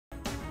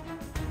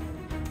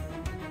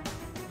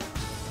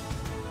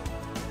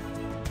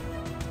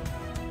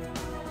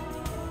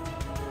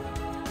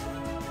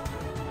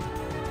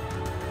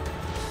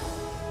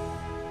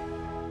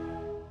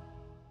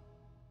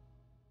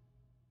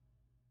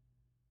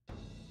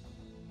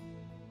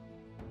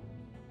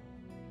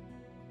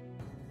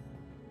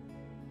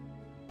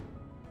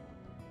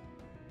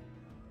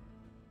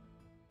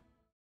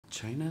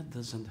China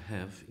doesn't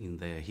have in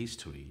their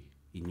history,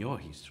 in your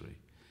history,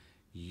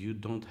 you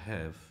don't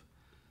have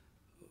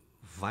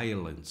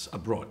violence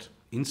abroad.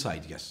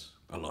 Inside, yes,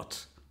 a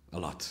lot.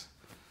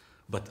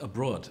 But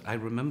abroad, I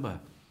remember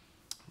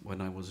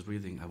when I was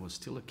reading, I was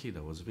still a kid,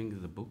 I was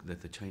reading the book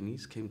that the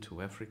Chinese came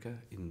to Africa,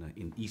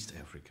 in East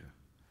Africa,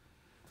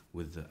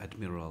 with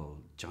Admiral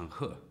Zhang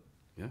He,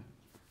 yeah?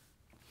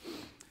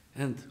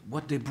 And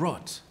what they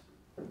brought,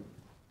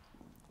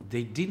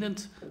 they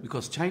didn't,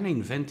 because China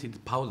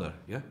invented powder,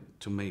 yeah,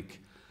 to make,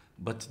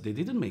 but they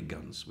didn't make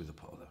guns with the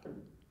powder.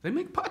 They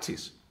make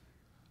parties.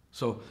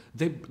 So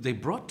they came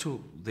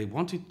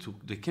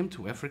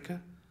to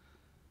Africa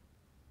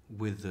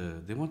with,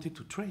 they wanted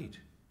to trade.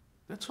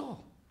 That's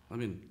all. I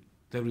mean,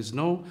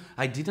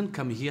 I didn't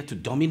come here to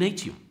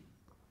dominate you.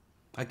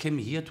 I came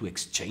here to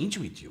exchange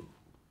with you.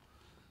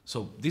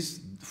 So this,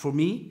 for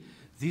me,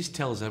 this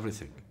tells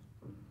everything.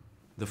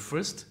 The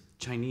first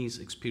Chinese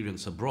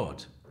experience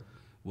abroad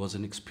was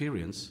an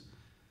experience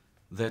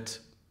that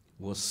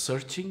was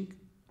searching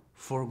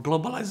for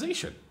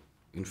globalization,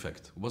 in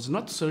fact, was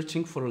not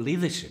searching for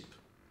leadership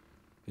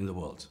in the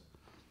world.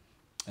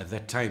 At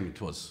that time it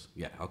was,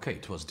 yeah, okay,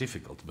 it was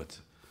difficult, but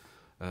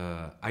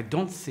I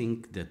don't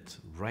think that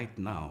right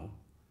now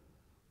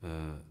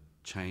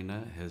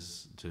China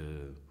has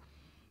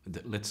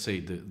let's say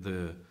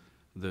the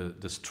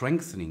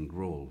strengthening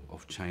role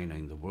of China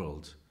in the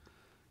world.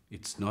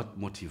 It's not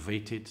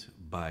motivated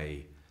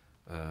by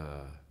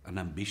an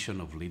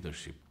ambition of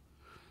leadership.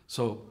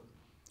 So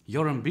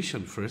your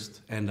ambition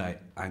first, and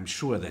I'm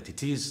sure that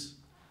it is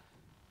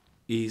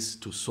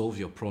to solve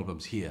your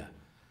problems here,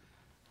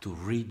 to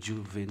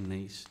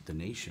rejuvenate the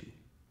nation.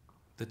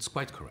 That's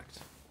quite correct.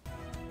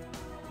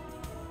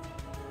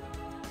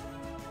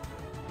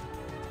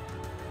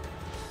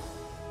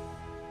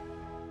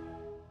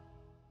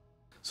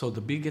 So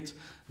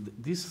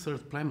this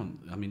third plan,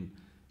 I mean,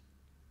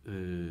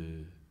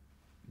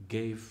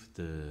 gave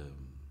the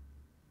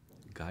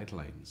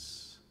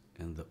guidelines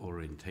and the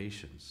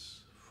orientations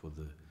for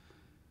the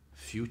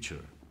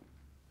future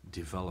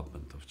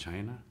development of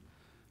China,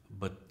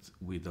 but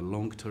with a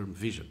long-term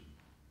vision.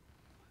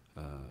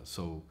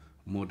 So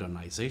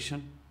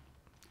modernization,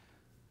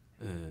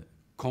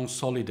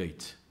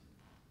 consolidate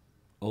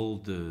all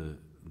the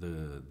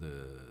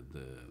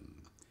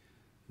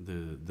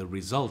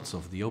results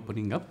of the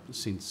opening up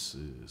since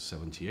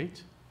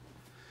 78,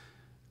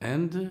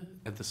 and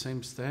at the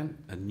same time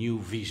a new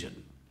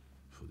vision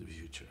for the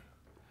future.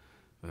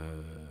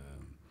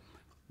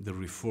 The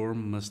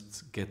reform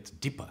must get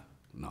deeper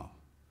now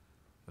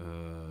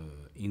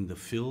in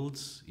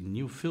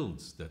new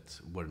fields that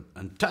were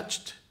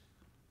untouched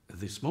at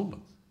this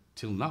moment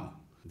till now.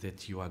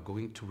 That you are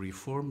going to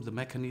reform the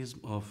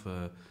mechanism of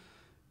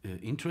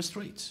interest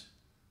rates,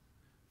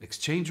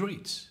 exchange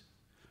rates.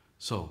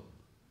 So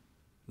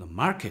the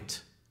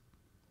market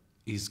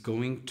is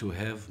going to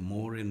have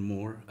more and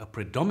more a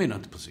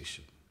predominant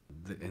position.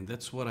 And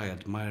that's what I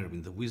admire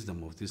in the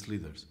wisdom of these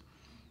leaders.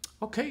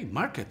 Okay,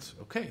 market,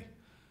 okay.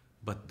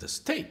 But the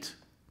state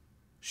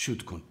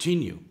should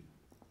continue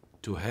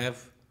to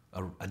have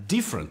a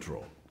different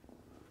role,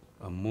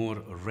 a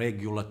more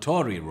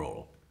regulatory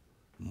role,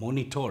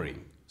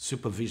 monitoring,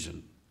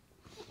 supervision.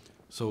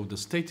 So the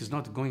state is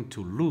not going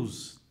to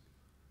lose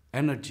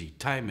energy,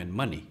 time and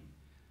money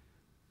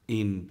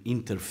in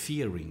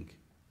interfering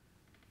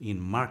in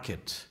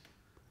market,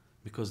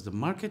 because the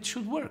market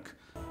should work.